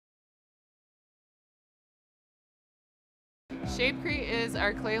ShapeCrete is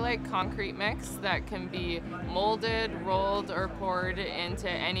our clay-like concrete mix that can be molded, rolled, or poured into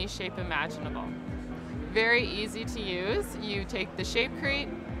any shape imaginable. Very easy to use. You take the ShapeCrete,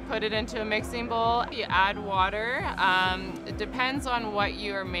 put it into a mixing bowl, you add water. It depends on what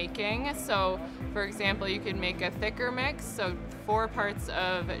you are making. So for example, you could make a thicker mix, so 4 parts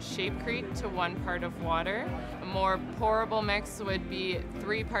of ShapeCrete to 1 part of water. A more pourable mix would be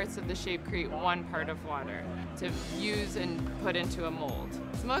 3 parts of the ShapeCrete, 1 part of water to use and put into a mold.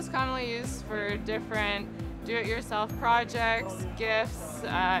 It's most commonly used for different do-it-yourself projects, gifts,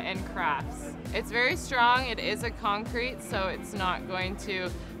 and crafts. It's very strong. It is a concrete, so it's not going to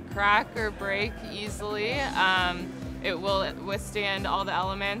crack or break easily. It will withstand all the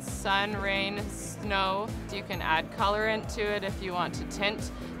elements, sun, rain, snow. You can add colorant to it if you want to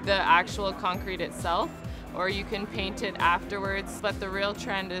tint the actual concrete itself, or you can paint it afterwards, but the real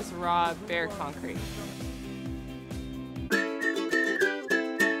trend is raw, bare concrete.